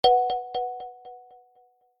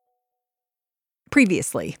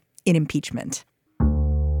Previously in impeachment.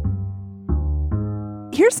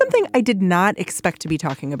 Here's something I did not expect to be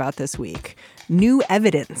talking about this week. New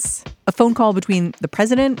evidence. A phone call between the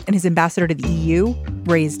president and his ambassador to the EU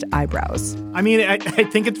raised eyebrows. I mean, I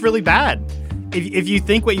think it's really bad. If you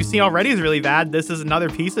think what you see already is really bad, this is another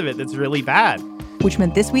piece of it that's really bad. Which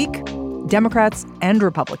meant this week, Democrats and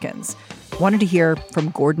Republicans wanted to hear from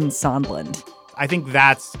Gordon Sondland. I think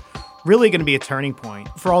that's really going to be a turning point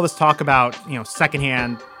for all this talk about,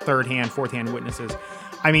 secondhand, third-hand, fourth-hand witnesses.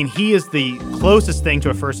 I mean, he is the closest thing to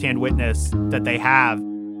a first-hand witness that they have.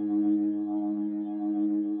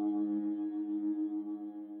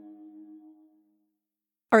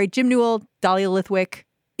 All right, Jim Newell, Dahlia Lithwick,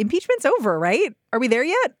 impeachment's over, right? Are we there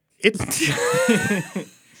yet?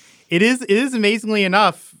 It is amazingly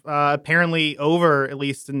enough, apparently over, at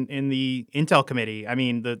least in the Intel committee. I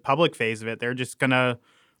mean, the public phase of it, they're just going to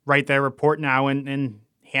write their report now and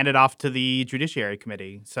hand it off to the Judiciary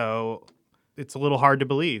Committee. So it's a little hard to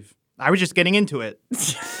believe. I was just getting into it.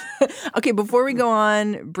 Okay, before we go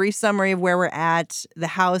on, brief summary of where we're at. The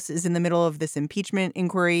House is in the middle of this impeachment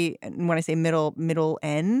inquiry. And when I say middle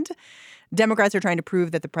end, Democrats are trying to prove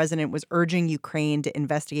that the president was urging Ukraine to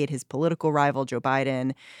investigate his political rival, Joe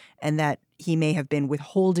Biden, and that he may have been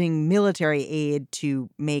withholding military aid to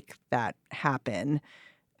make that happen.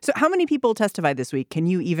 So how many people testified this week? Can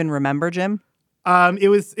you even remember, Jim? It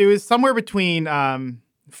was somewhere between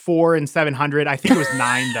 400 and 700. I think it was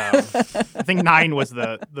 9, though. I think 9 was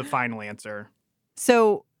the final answer.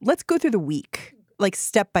 So let's go through the week, like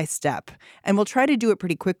step by step. And we'll try to do it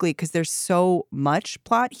pretty quickly because there's so much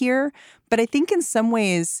plot here. But I think in some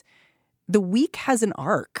ways, the week has an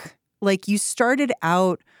arc. Like you started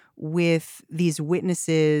out with these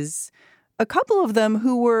witnesses, a couple of them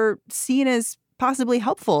who were seen as possibly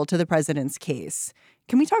helpful to the president's case.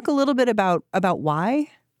 Can we talk a little bit about why?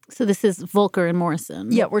 So this is Volker and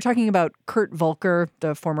Morrison. Yeah, we're talking about Kurt Volker,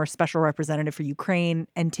 the former special representative for Ukraine,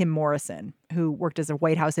 and Tim Morrison, who worked as a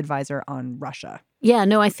White House advisor on Russia. Yeah,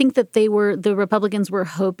 no, I think that the Republicans were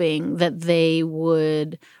hoping that they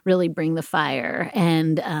would really bring the fire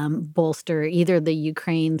and bolster either the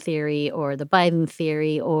Ukraine theory or the Biden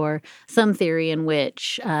theory or some theory in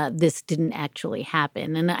which this didn't actually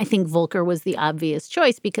happen. And I think Volker was the obvious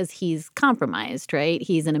choice because he's compromised, right?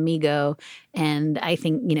 He's an amigo. And I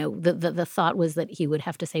think, the thought was that he would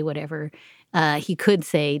have to say whatever he could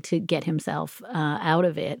say to get himself out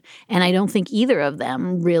of it. And I don't think either of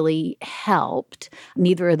them really helped.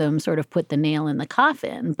 Neither of them sort of put the nail in the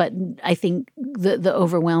coffin. But I think the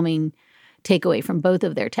overwhelming takeaway from both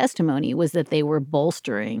of their testimony was that they were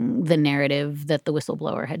bolstering the narrative that the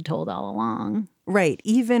whistleblower had told all along. Right.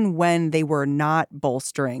 Even when they were not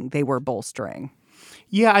bolstering, they were bolstering.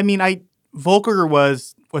 Yeah, I mean, Volker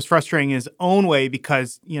was frustrating in his own way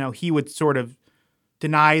because, he would sort of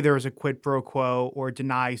deny there was a quid pro quo or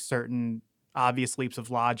deny certain obvious leaps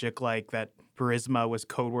of logic, like that Burisma was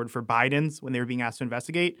code word for Biden's when they were being asked to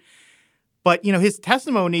investigate. But, his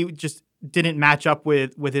testimony just didn't match up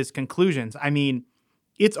with his conclusions. I mean,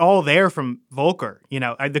 it's all there from Volker.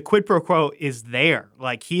 The quid pro quo is there.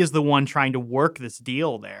 Like, he is the one trying to work this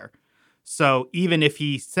deal there. So even if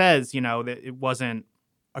he says, that it wasn't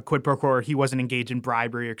a quid pro quo or he wasn't engaged in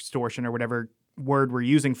bribery or extortion or whatever word we're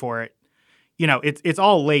using for it, it's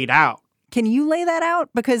all laid out. Can you lay that out?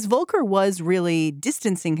 Because Volker was really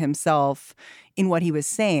distancing himself in what he was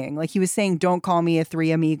saying. Like he was saying, don't call me a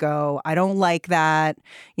three amigo. I don't like that.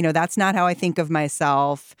 That's not how I think of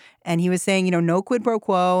myself. And he was saying, no quid pro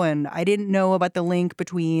quo. And I didn't know about the link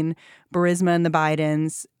between Burisma and the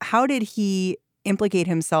Bidens. How did he implicate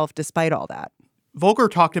himself despite all that? Volker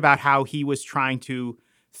talked about how he was trying to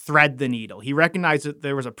thread the needle. He recognized that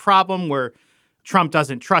there was a problem where Trump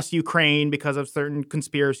doesn't trust Ukraine because of certain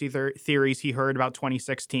conspiracy theories he heard about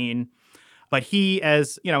 2016. But he,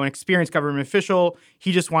 as an experienced government official,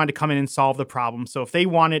 he just wanted to come in and solve the problem. So if they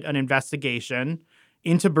wanted an investigation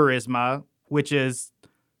into Burisma, which is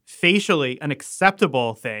facially an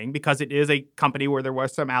acceptable thing because it is a company where there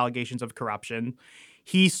was some allegations of corruption,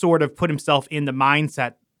 he sort of put himself in the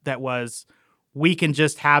mindset that was, we can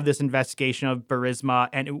just have this investigation of Burisma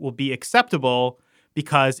and it will be acceptable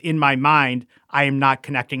because in my mind, I am not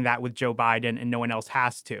connecting that with Joe Biden and no one else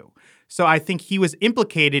has to. So I think he was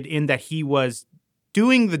implicated in that he was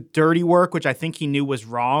doing the dirty work, which I think he knew was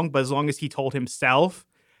wrong. But as long as he told himself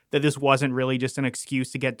that this wasn't really just an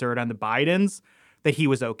excuse to get dirt on the Bidens, that he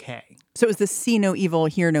was okay. So it was the see no evil,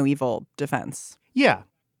 hear no evil defense. Yeah.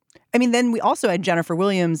 I mean, then we also had Jennifer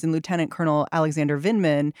Williams and Lieutenant Colonel Alexander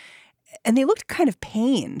Vindman. And they looked kind of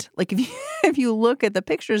pained. Like if you look at the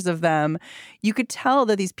pictures of them, you could tell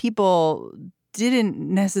that these people didn't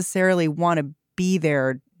necessarily want to be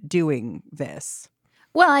there doing this?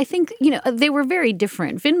 Well, I think, they were very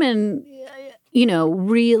different. Vindman,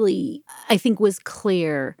 really, I think was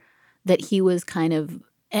clear that he was kind of,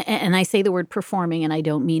 and I say the word performing, and I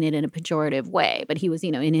don't mean it in a pejorative way, but he was,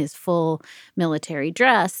 in his full military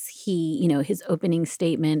dress. He, his opening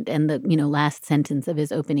statement and the, last sentence of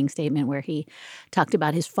his opening statement where he talked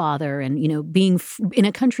about his father and, being in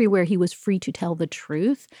a country where he was free to tell the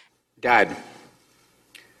truth. Dad,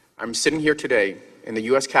 I'm sitting here today in the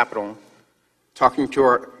U.S. Capitol talking to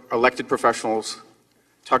our elected professionals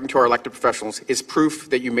is proof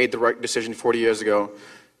that you made the right decision 40 years ago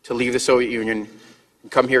to leave the Soviet Union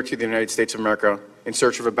and come here to the United States of America in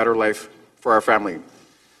search of a better life for our family.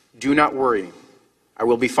 Do not worry. I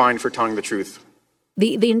will be fine for telling the truth.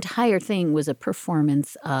 The entire thing was a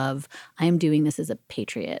performance of, I am doing this as a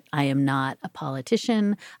patriot. I am not a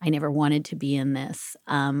politician. I never wanted to be in this.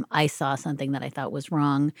 I saw something that I thought was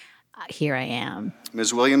wrong. Here I am.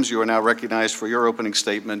 Ms. Williams, you are now recognized for your opening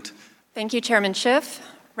statement. Thank you, Chairman Schiff,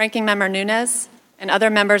 Ranking Member Nunes, and other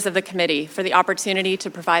members of the committee for the opportunity to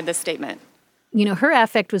provide this statement. Her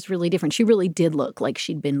affect was really different. She really did look like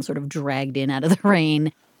she'd been sort of dragged in out of the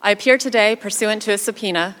rain. I appear today pursuant to a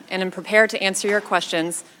subpoena and am prepared to answer your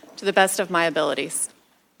questions to the best of my abilities.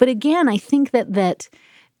 But again, I think that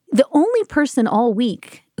the only person all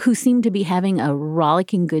week who seemed to be having a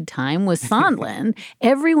rollicking good time was Sondland.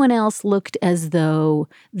 Everyone else looked as though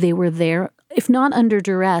they were there, if not under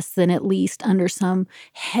duress, then at least under some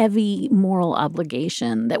heavy moral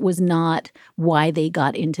obligation that was not why they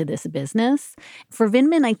got into this business. For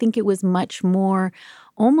Vindman, I think it was much more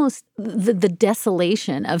almost the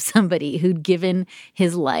desolation of somebody who'd given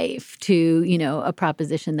his life to, a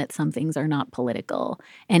proposition that some things are not political,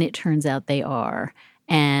 and it turns out they are.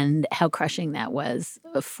 And how crushing that was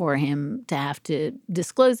for him to have to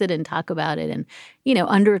disclose it and talk about it and,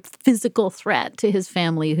 under physical threat to his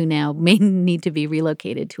family who now may need to be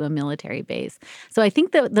relocated to a military base. So I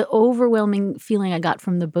think that the overwhelming feeling I got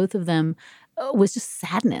from the both of them was just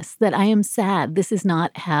sadness, that I am sad. This is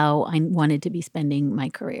not how I wanted to be spending my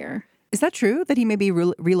career. Is that true that he may be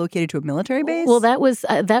relocated to a military base? Well, that was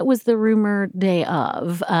the rumor day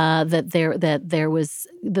of that there was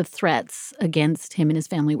the threats against him and his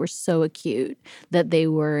family were so acute that they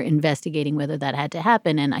were investigating whether that had to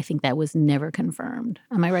happen, and I think that was never confirmed.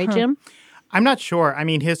 Am I right, Jim? I'm not sure. I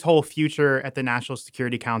mean, his whole future at the National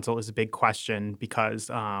Security Council is a big question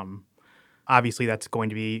because obviously that's going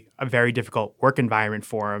to be a very difficult work environment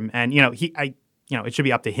for him, and it should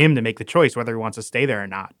be up to him to make the choice whether he wants to stay there or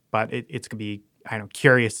not. But it's going to be,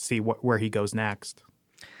 curious to see where he goes next.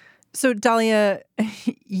 So, Dahlia,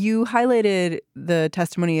 you highlighted the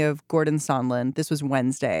testimony of Gordon Sondland. This was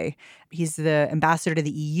Wednesday. He's the ambassador to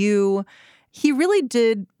the EU. He really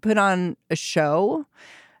did put on a show,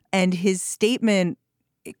 and his statement,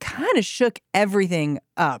 it kind of shook everything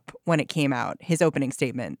up when it came out, his opening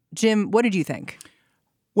statement. Jim, what did you think?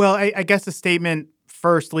 Well, I guess the statement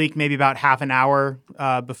first leaked maybe about half an hour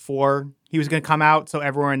before he was going to come out. So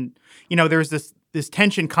everyone, there was this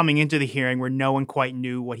tension coming into the hearing where no one quite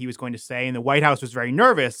knew what he was going to say. And the White House was very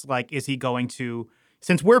nervous. Like, is he going to,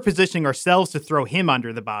 since we're positioning ourselves to throw him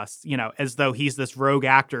under the bus, as though he's this rogue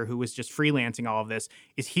actor who was just freelancing all of this,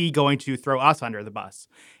 is he going to throw us under the bus?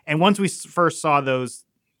 And once we first saw those,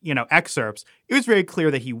 excerpts, it was very clear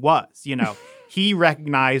that he was, He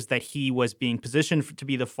recognized that he was being positioned to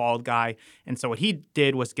be the fall guy. And so what he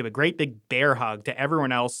did was give a great big bear hug to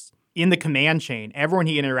everyone else in the command chain, everyone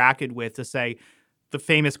he interacted with, to say the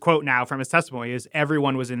famous quote now from his testimony is,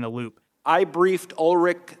 everyone was in the loop. I briefed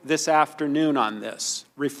Ulrich this afternoon on this,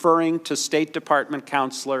 referring to State Department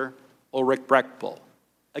Counselor Ulrich Brechtbull.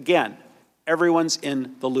 Again, everyone's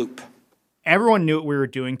in the loop. Everyone knew what we were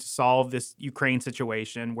doing to solve this Ukraine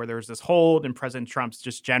situation where there was this hold and President Trump's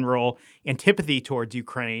just general antipathy towards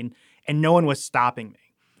Ukraine, and no one was stopping me.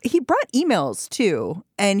 He brought emails, too,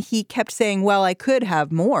 and he kept saying, well, I could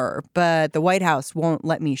have more, but the White House won't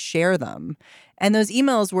let me share them. And those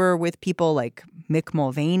emails were with people like Mick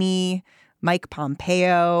Mulvaney, Mike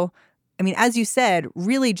Pompeo. I mean, as you said,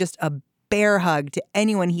 really just a bear hug to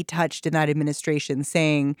anyone he touched in that administration,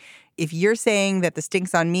 saying, if you're saying that the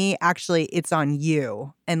stink's on me, actually, it's on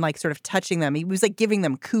you. And like sort of touching them. He was like giving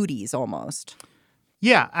them cooties almost.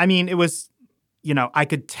 Yeah. I mean, it was, I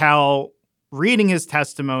could tell reading his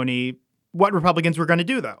testimony what Republicans were going to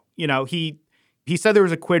do, though. He said there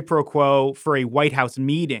was a quid pro quo for a White House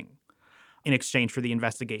meeting in exchange for the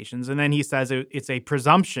investigations. And then he says it's a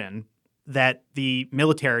presumption that the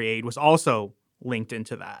military aid was also linked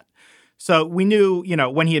into that. So we knew,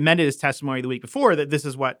 when he amended his testimony the week before that this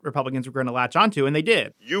is what Republicans were going to latch onto, and they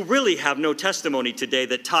did. You really have no testimony today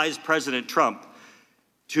that ties President Trump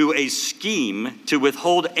to a scheme to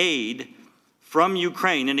withhold aid from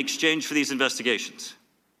Ukraine in exchange for these investigations.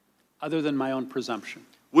 Other than my own presumption.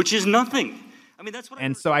 Which is nothing. I mean, that's what.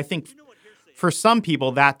 And so I think for some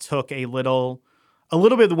people that took a little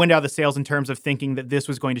bit of the wind out of the sails in terms of thinking that this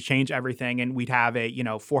was going to change everything and we'd have a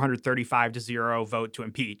 435-0 vote to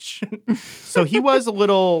impeach. So he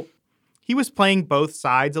was playing both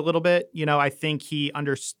sides a little bit. I think he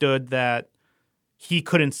understood that he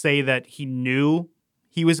couldn't say that he knew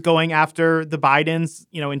he was going after the Bidens,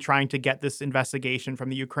 in trying to get this investigation from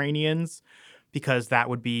the Ukrainians, because that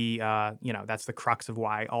would be, that's the crux of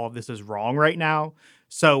why all of this is wrong right now.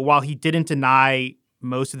 So while he didn't deny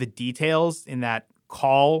most of the details in that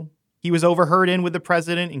call he was overheard in with the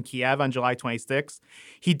president in Kiev on July 26th,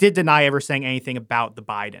 he did deny ever saying anything about the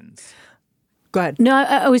Bidens. Go ahead. No,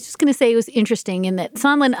 I was just going to say it was interesting in that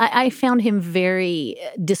Sondland, I found him very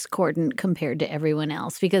discordant compared to everyone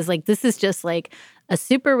else, because this is just a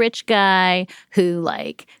super rich guy who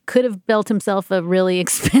could have built himself a really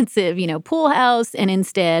expensive, pool house, and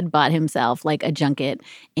instead bought himself a junket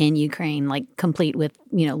in Ukraine, complete with,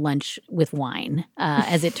 lunch with wine,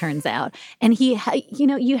 as it turns out. And he,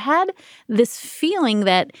 you had this feeling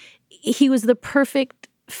that he was the perfect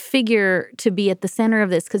figure to be at the center of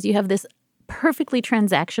this, because you have this perfectly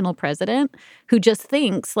transactional president who just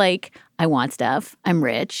thinks I want stuff, I'm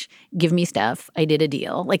rich, give me stuff, I did a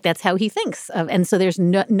deal. That's how he thinks of. And so there's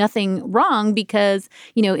nothing wrong because,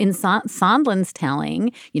 in Sondland's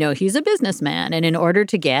telling, he's a businessman. And in order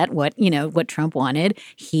to get what Trump wanted,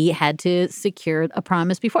 he had to secure a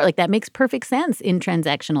promise before. That makes perfect sense in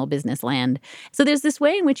transactional business land. So there's this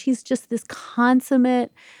way in which he's just this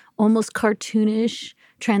consummate, almost cartoonish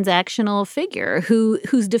transactional figure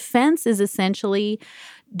whose defense is essentially,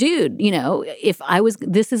 dude,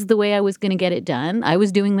 this is the way I was going to get it done. I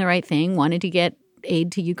was doing the right thing, wanted to get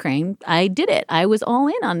aid to Ukraine. I did it. I was all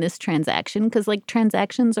in on this transaction because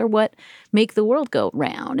transactions are what make the world go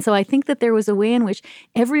round. So I think that there was a way in which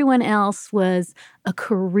everyone else was a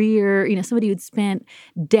career, somebody who'd spent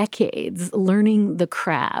decades learning the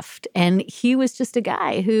craft. And he was just a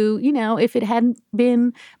guy who, if it hadn't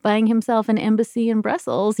been buying himself an embassy in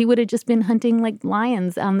Brussels, he would have just been hunting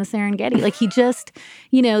lions on the Serengeti. He just,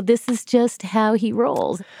 this is just how he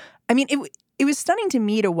rolls. I mean, it was stunning to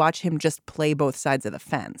me to watch him just play both sides of the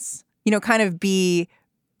fence, kind of be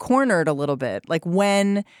cornered a little bit.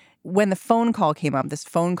 When the phone call came up, this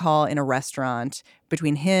phone call in a restaurant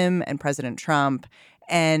between him and President Trump,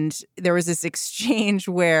 and there was this exchange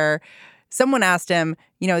where someone asked him,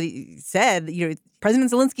 he said,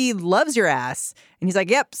 President Zelensky loves your ass. And he's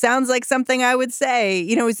like, yep, sounds like something I would say.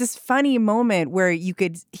 It was this funny moment where you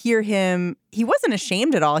could hear him. He wasn't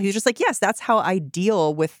ashamed at all. He was just like, yes, that's how I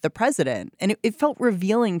deal with the president. And it felt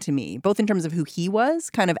revealing to me, both in terms of who he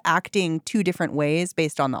was, kind of acting two different ways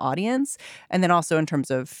based on the audience, and then also in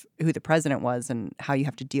terms of who the president was and how you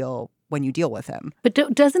have to deal when you deal with him. But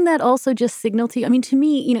doesn't that also just signal to you? I mean, to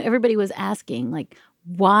me, everybody was asking,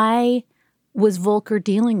 why was Volker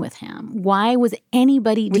dealing with him? Why was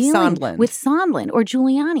anybody dealing with Sondland or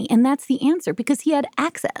Giuliani? And that's the answer, because he had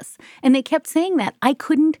access. And they kept saying that. I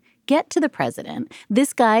couldn't get to the president.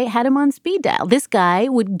 This guy had him on speed dial. This guy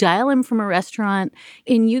would dial him from a restaurant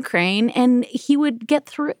in Ukraine and he would get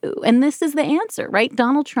through. And this is the answer, right?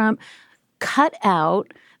 Donald Trump cut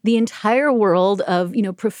out the entire world of,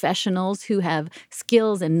 professionals who have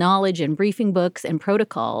skills and knowledge and briefing books and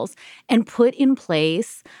protocols, and put in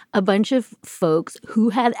place a bunch of folks who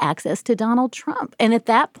had access to Donald Trump. And at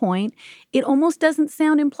that point, it almost doesn't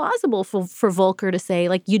sound implausible for Volker to say,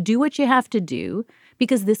 you do what you have to do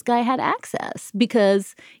because this guy had access.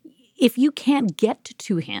 Because if you can't get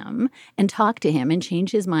to him and talk to him and change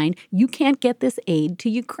his mind, you can't get this aid to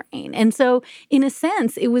Ukraine. And so, in a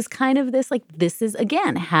sense, it was kind of this, this is,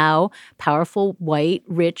 again, how powerful, white,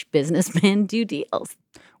 rich businessmen do deals.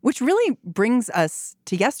 Which really brings us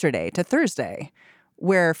to yesterday, to Thursday,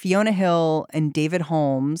 where Fiona Hill and David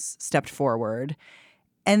Holmes stepped forward.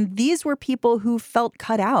 And these were people who felt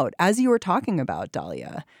cut out, as you were talking about,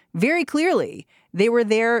 Dahlia, very clearly. They were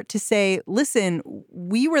there to say, listen,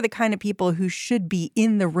 we were the kind of people who should be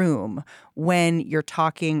in the room when you're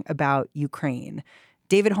talking about Ukraine.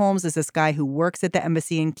 David Holmes is this guy who works at the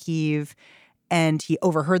embassy in Kyiv, and he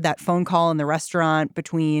overheard that phone call in the restaurant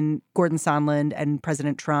between Gordon Sondland and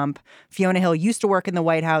President Trump. Fiona Hill used to work in the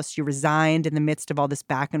White House. She resigned in the midst of all this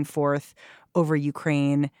back and forth over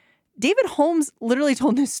Ukraine. David Holmes literally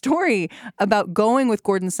told this story about going with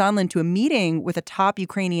Gordon Sondland to a meeting with a top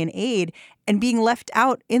Ukrainian aide and being left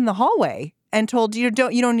out in the hallway and told, you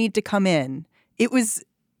don't need to come in.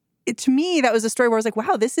 To me, that was a story where I was like,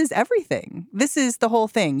 wow, this is everything. This is the whole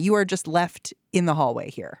thing. You are just left in the hallway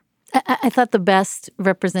here. I thought the best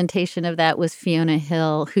representation of that was Fiona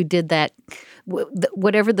Hill, who did that,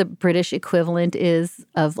 whatever the British equivalent is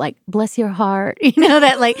of like, bless your heart,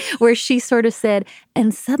 that like where she sort of said,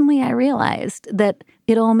 and suddenly I realized that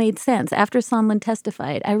it all made sense. After Sondland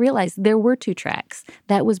testified, I realized there were 2 tracks.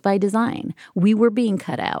 That was by design. We were being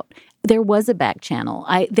cut out. There was a back channel.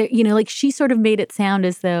 She sort of made it sound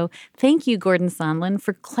as though, thank you, Gordon Sondland,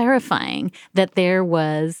 for clarifying that there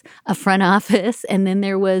was a front office and then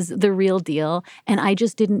there was the real deal. And I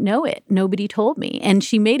just didn't know it. Nobody told me. And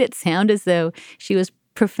she made it sound as though she was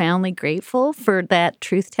profoundly grateful for that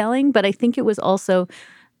truth-telling. But I think it was also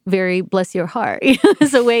very bless your heart.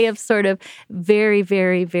 As a way of sort of very,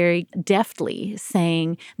 very, very deftly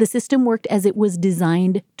saying the system worked as it was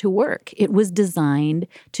designed to work. It was designed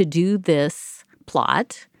to do this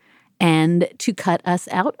plot and to cut us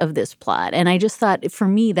out of this plot. And I just thought, for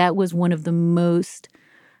me, that was one of the most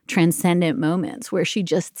transcendent moments where she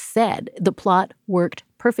just said the plot worked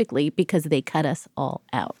perfectly because they cut us all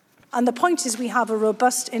out. And the point is we have a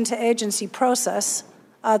robust interagency process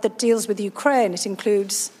that deals with Ukraine. It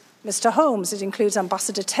includes Mr. Holmes. It includes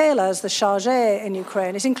Ambassador Taylor as the chargé in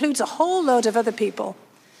Ukraine. It includes a whole load of other people.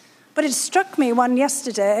 But it struck me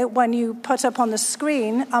yesterday when you put up on the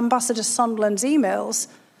screen Ambassador Sondland's emails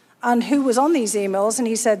and who was on these emails, and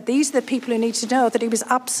he said, these are the people who need to know, that he was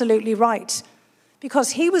absolutely right,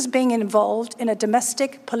 because he was being involved in a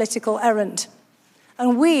domestic political errand.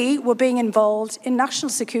 And we were being involved in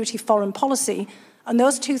national security foreign policy, and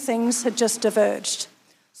those 2 things had just diverged.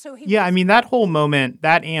 That whole moment,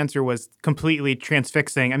 that answer was completely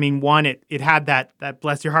transfixing. I mean, one, it had that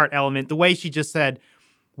bless your heart element. The way she just said,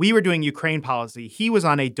 we were doing Ukraine policy. He was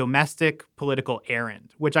on a domestic political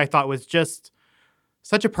errand, which I thought was just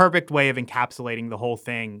such a perfect way of encapsulating the whole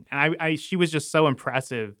thing. And she was just so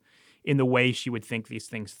impressive in the way she would think these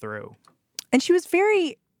things through. And she was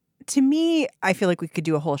very, to me, I feel like we could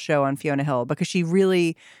do a whole show on Fiona Hill because she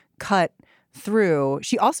really cut through.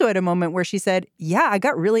 She also had a moment where she said, yeah, I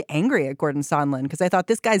got really angry at Gordon Sondland because I thought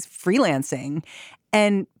this guy's freelancing.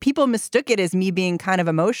 And people mistook it as me being kind of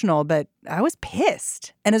emotional, but I was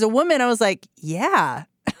pissed. And as a woman, I was like, yeah,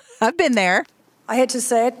 I've been there. I hate to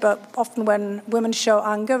say it, but often when women show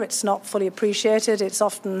anger, it's not fully appreciated. It's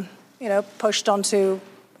often, pushed onto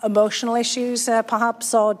emotional issues,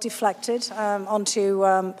 perhaps, or deflected onto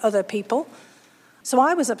other people. So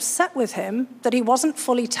I was upset with him that he wasn't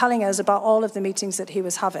fully telling us about all of the meetings that he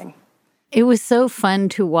was having. It was so fun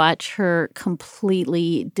to watch her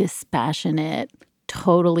completely dispassionate,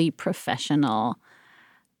 totally professional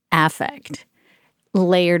affect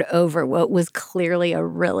layered over what was clearly a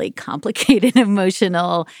really complicated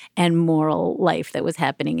emotional and moral life that was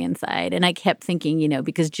happening inside. And I kept thinking,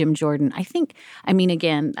 because Jim Jordan,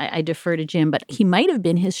 I defer to Jim, but he might have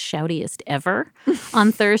been his shoutiest ever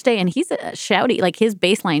on Thursday. And he's a shouty, like his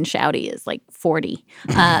baseline shouty is like 40.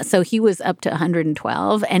 So he was up to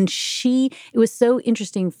 112. And it was so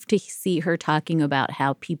interesting to see her talking about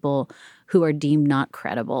how people who are deemed not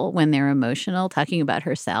credible when they're emotional, talking about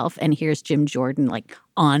herself. And here's Jim Jordan like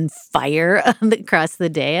on fire across the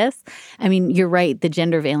dais. I mean, you're right. The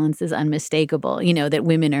gender valence is unmistakable, that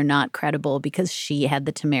women are not credible because she had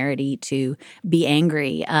the temerity to be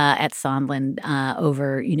angry at Sondland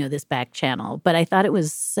over, this back channel. But I thought it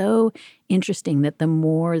was so interesting that the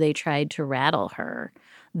more they tried to rattle her,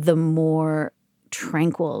 the more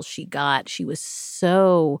tranquil she got. She was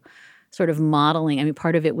so sort of modeling. I mean,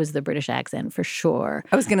 part of it was the British accent for sure.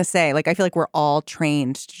 I was going to say, I feel like we're all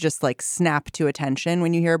trained to just snap to attention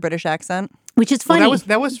when you hear a British accent. Which is funny. Well,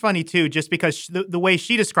 that was funny, too, just because the way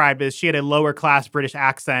she described it is she had a lower class British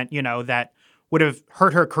accent, that would have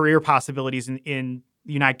hurt her career possibilities in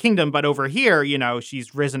the United Kingdom. But over here,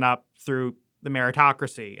 she's risen up through the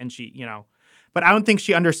meritocracy and she, But I don't think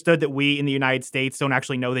she understood that we in the United States don't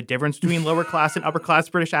actually know the difference between lower class and upper class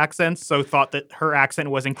British accents, so thought that her accent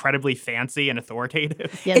was incredibly fancy and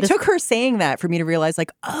authoritative. Yeah, it took her saying that for me to realize,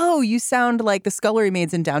 oh, you sound like the scullery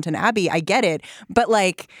maids in Downton Abbey. I get it. But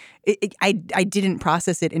I didn't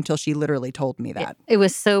process it until she literally told me that. It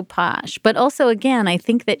was so posh. But also, again, I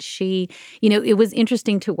think that she, it was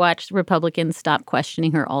interesting to watch Republicans stop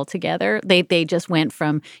questioning her altogether. They just went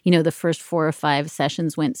from, the first 4 or 5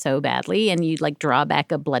 sessions went so badly and you'd like draw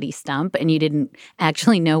back a bloody stump and you didn't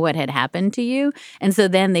actually know what had happened to you. And so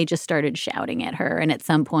then they just started shouting at her. And at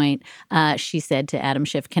some point, she said to Adam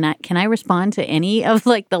Schiff, can I respond to any of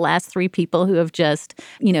like the last 3 people who have just,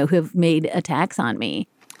 who have made attacks on me?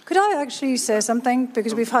 Could I actually say something?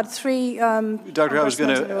 Because we've had 3. Doctor, I was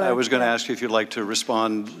going to ask you if you'd like to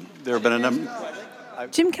respond. There have been a number.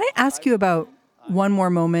 Jim, can I ask you about one more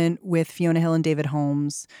moment with Fiona Hill and David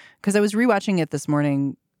Holmes? Because I was rewatching it this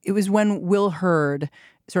morning. It was when Will Hurd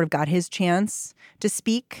sort of got his chance to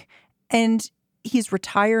speak, and he's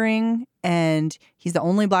retiring, and he's the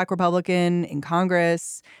only Black Republican in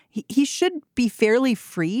Congress. He should be fairly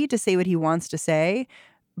free to say what he wants to say.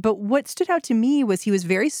 But what stood out to me was he was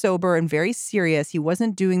very sober and very serious. He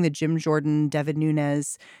wasn't doing the Jim Jordan, Devin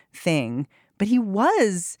Nunes thing, but he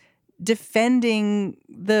was defending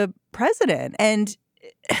the president. And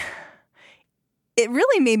it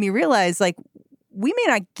really made me realize, like, we may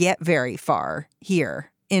not get very far here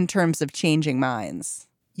in terms of changing minds.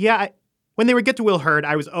 Yeah, when they would get to Will Hurd,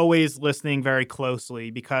 I was always listening very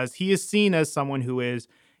closely because he is seen as someone who is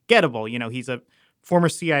gettable. He's a former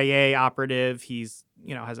CIA operative. He's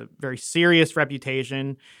has a very serious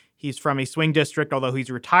reputation. He's from a swing district, although he's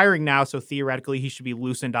retiring now. So theoretically, he should be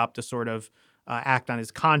loosened up to sort of act on his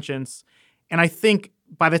conscience. And I think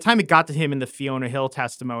by the time it got to him in the Fiona Hill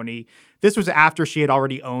testimony, this was after she had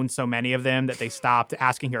already owned so many of them that they stopped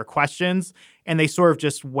asking her questions. And they sort of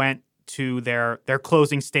just went to their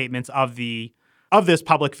closing statements of this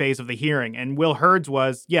public phase of the hearing. And Will Hurd's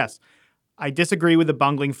was, yes, I disagree with the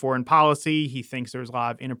bungling foreign policy. He thinks there's a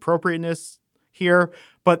lot of inappropriateness here,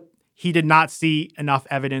 but he did not see enough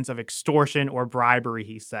evidence of extortion or bribery,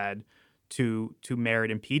 he said, to merit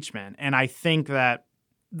impeachment. And I think that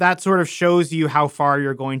sort of shows you how far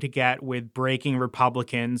you're going to get with breaking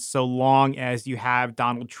Republicans so long as you have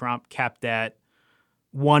Donald Trump kept at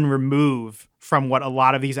one remove from what a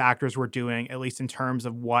lot of these actors were doing, at least in terms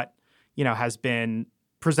of what, has been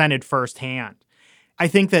presented firsthand. I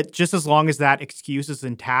think that just as long as that excuse is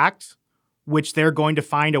intact, which they're going to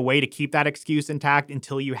find a way to keep that excuse intact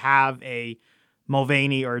until you have a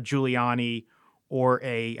Mulvaney or a Giuliani or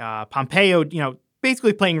a Pompeo,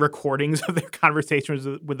 basically playing recordings of their conversations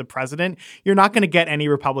with the president, you're not going to get any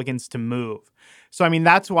Republicans to move. So, I mean,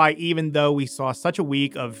 that's why even though we saw such a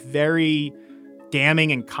week of very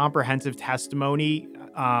damning and comprehensive testimony,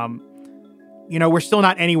 we're still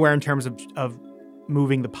not anywhere in terms of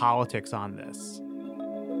moving the politics on this.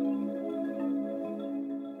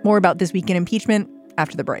 More about This Week in Impeachment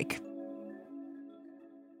after the break.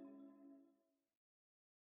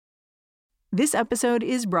 This episode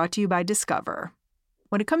is brought to you by Discover.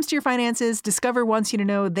 When it comes to your finances, Discover wants you to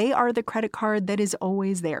know they are the credit card that is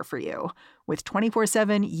always there for you. With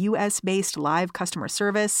 24/7 U.S.-based live customer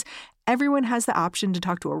service, everyone has the option to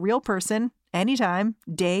talk to a real person anytime,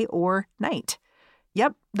 day or night.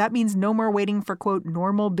 Yep, that means no more waiting for, quote,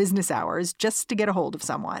 normal business hours just to get a hold of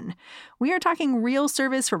someone. We are talking real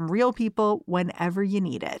service from real people whenever you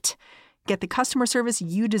need it. Get the customer service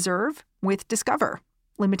you deserve with Discover.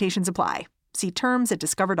 Limitations apply. See terms at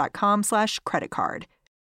discover.com/creditcard.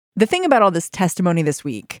 The thing about all this testimony this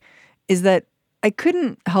week is that I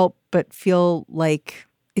couldn't help but feel like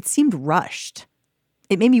it seemed rushed.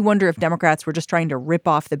 It made me wonder if Democrats were just trying to rip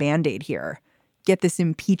off the Band-Aid here. Get this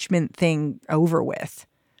impeachment thing over with,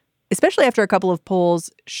 especially after a couple of polls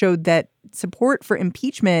showed that support for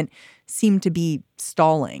impeachment seemed to be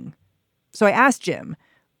stalling. So I asked Jim,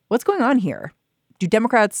 what's going on here? Do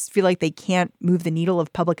Democrats feel like they can't move the needle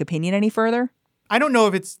of public opinion any further? I don't know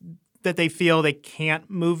if it's that they feel they can't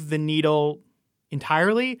move the needle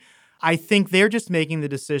entirely. I think they're just making the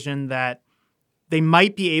decision that they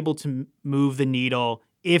might be able to move the needle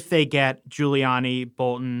if they get Giuliani,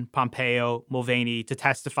 Bolton, Pompeo, Mulvaney to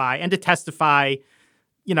testify, and to testify,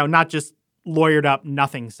 not just lawyered up,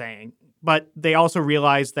 nothing saying. But they also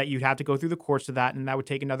realize that you'd have to go through the course of that, and that would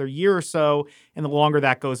take another year or so. And the longer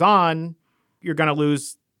that goes on, you're going to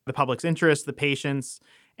lose the public's interest, the patience,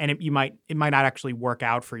 and it might not actually work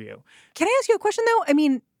out for you. Can I ask you a question, though? I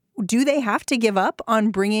mean, do they have to give up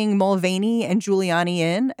on bringing Mulvaney and Giuliani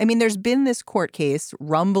in? I mean, there's been this court case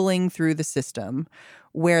rumbling through the system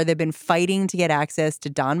where they've been fighting to get access to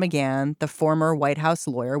Don McGahn, the former White House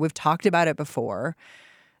lawyer. We've talked about it before.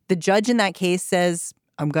 The judge in that case says,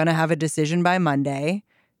 I'm going to have a decision by Monday.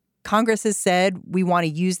 Congress has said we want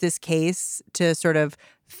to use this case to sort of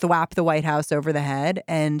thwap the White House over the head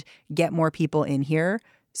and get more people in here.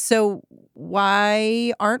 So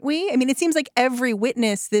why aren't we? I mean, it seems like every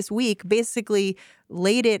witness this week basically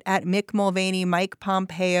laid it at Mick Mulvaney, Mike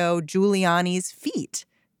Pompeo, Giuliani's feet.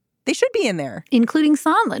 They should be in there. Including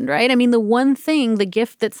Sondland, right? I mean, the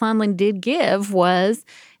gift that Sondland did give was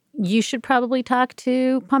you should probably talk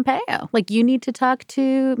to Pompeo. Like, you need to talk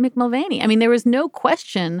to Mick Mulvaney. I mean, there was no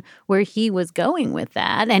question where he was going with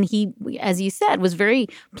that. And he, as you said, was very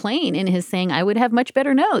plain in his saying, I would have much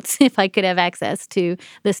better notes if I could have access to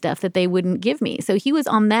the stuff that they wouldn't give me. So he was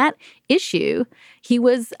on that issue. He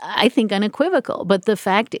was, I think, unequivocal. But the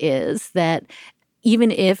fact is that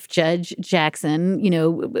even if Judge Jackson,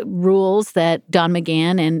 rules that Don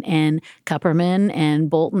McGahn and Kupperman and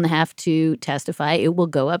Bolton have to testify, it will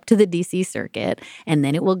go up to the D.C. Circuit, and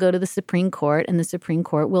then it will go to the Supreme Court, and the Supreme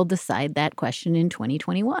Court will decide that question in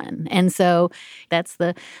 2021. And so that's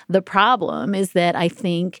the problem, is that I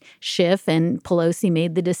think Schiff and Pelosi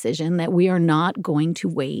made the decision that we are not going to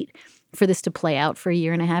wait for this to play out for a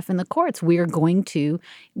year and a half in the courts. We are going to,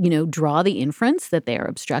 draw the inference that they are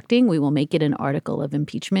obstructing. We will make it an article of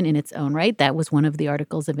impeachment in its own right. That was one of the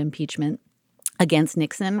articles of impeachment against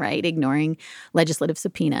Nixon, right? Ignoring legislative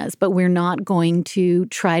subpoenas. But we're not going to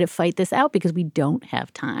try to fight this out because we don't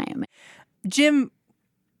have time. Jim,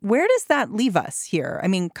 where does that leave us here? I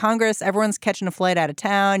mean, Congress, everyone's catching a flight out of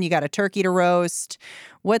town. You got a turkey to roast.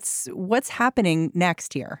 What's happening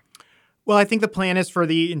next here? Well, I think the plan is for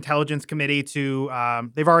the Intelligence Committee to,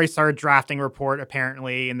 they've already started drafting a report,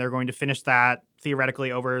 apparently, and they're going to finish that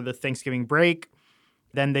theoretically over the Thanksgiving break.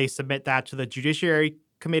 Then they submit that to the Judiciary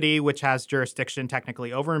Committee, which has jurisdiction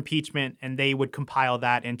technically over impeachment, and they would compile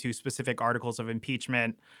that into specific articles of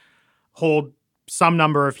impeachment, hold some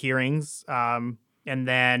number of hearings, and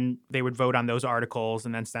then they would vote on those articles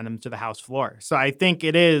and then send them to the House floor. So I think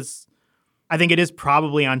it is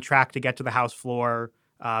probably on track to get to the House floor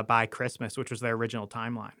by Christmas, which was their original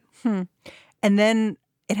timeline. And then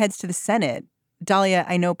it heads to the Senate. Dahlia,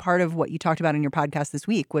 I know part of what you talked about in your podcast this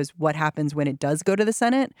week was what happens when it does go to the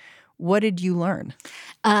Senate. What did you learn?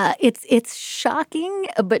 It's shocking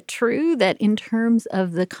but true that in terms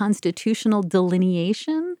of the constitutional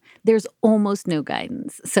delineation, there's almost no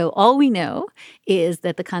guidance. So all we know is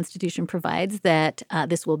that the Constitution provides that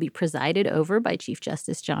this will be presided over by Chief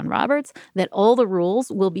Justice John Roberts, that all the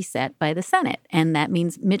rules will be set by the Senate. And that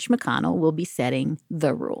means Mitch McConnell will be setting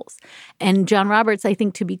the rules. And John Roberts, I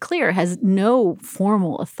think, to be clear, has no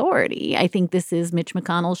formal authority. I think this is Mitch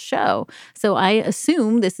McConnell's show. So I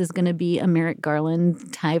assume this is going to be a Merrick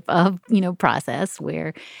Garland type of, process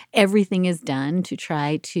where everything is done to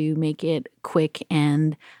try to make it quick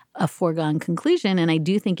and a foregone conclusion. And I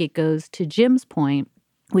do think it goes to Jim's point,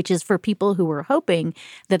 which is for people who were hoping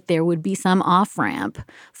that there would be some off-ramp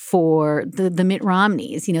for the Mitt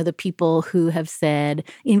Romneys, the people who have said,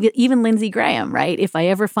 even Lindsey Graham, right? If I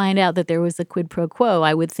ever find out that there was a quid pro quo,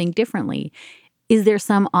 I would think differently. Is there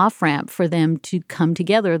some off-ramp for them to come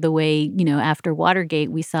together the way, after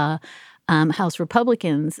Watergate, we saw House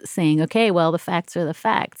Republicans saying, okay, well, the facts are the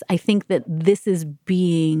facts. I think that this is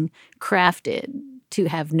being crafted to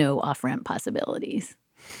have no off-ramp possibilities.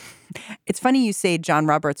 It's funny you say John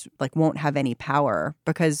Roberts won't have any power,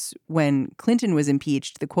 because when Clinton was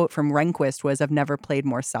impeached, the quote from Rehnquist was, "I've never played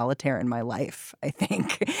more solitaire in my life," I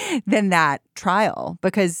think, than that trial,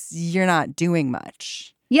 because you're not doing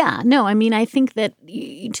much. Yeah, no, I mean, I think that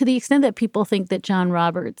to the extent that people think that John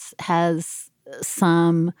Roberts has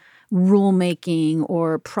some rulemaking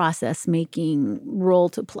or process-making role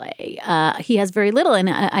to play, he has very little. And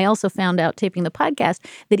I also found out, taping the podcast,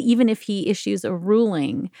 that even if he issues a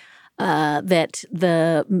ruling that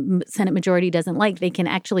the Senate majority doesn't like, they can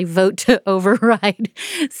actually vote to override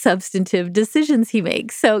substantive decisions he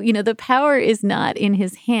makes. So, the power is not in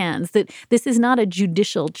his hands. That this is not a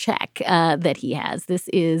judicial check that he has. This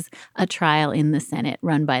is a trial in the Senate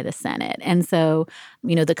run by the Senate. And so,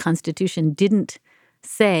 the Constitution didn't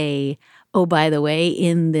say, oh, by the way,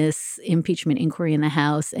 in this impeachment inquiry in the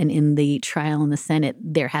House and in the trial in the Senate,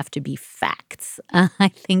 there have to be facts. I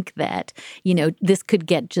think that, this could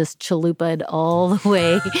get just chalupaed all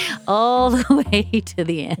the way to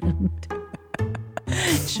the end.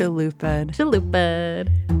 Chalupaed.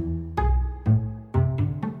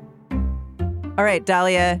 All right,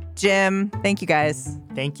 Dahlia, Jim, thank you guys.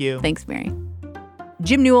 Thank you. Thanks, Mary.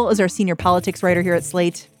 Jim Newell is our senior politics writer here at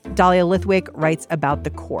Slate. Dahlia Lithwick writes about the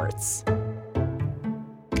courts.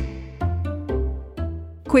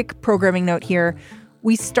 Quick programming note here.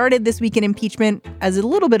 We started This Week in Impeachment as a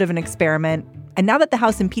little bit of an experiment. And now that the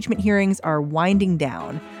House impeachment hearings are winding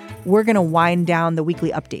down, we're going to wind down the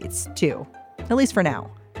weekly updates, too. At least for now.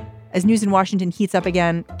 As news in Washington heats up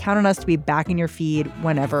again, count on us to be back in your feed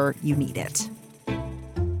whenever you need it.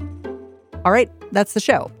 All right, that's the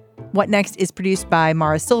show. What Next is produced by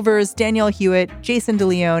Mara Silvers, Danielle Hewitt, Jason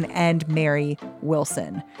DeLeon, and Mary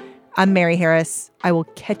Wilson. I'm Mary Harris. I will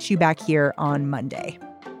catch you back here on Monday.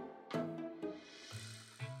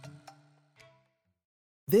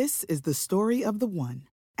 This is the story of the one.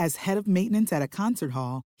 As head of maintenance at a concert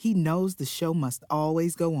hall, he knows the show must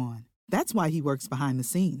always go on. That's why he works behind the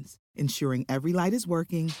scenes, ensuring every light is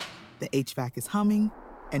working, the HVAC is humming,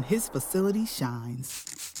 and his facility shines.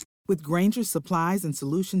 With Grainger's supplies and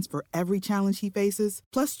solutions for every challenge he faces,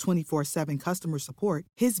 plus 24/7 customer support,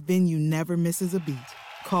 his venue never misses a beat.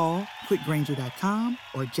 Call quickgrainger.com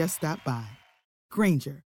or just stop by.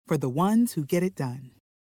 Grainger, for the ones who get it done.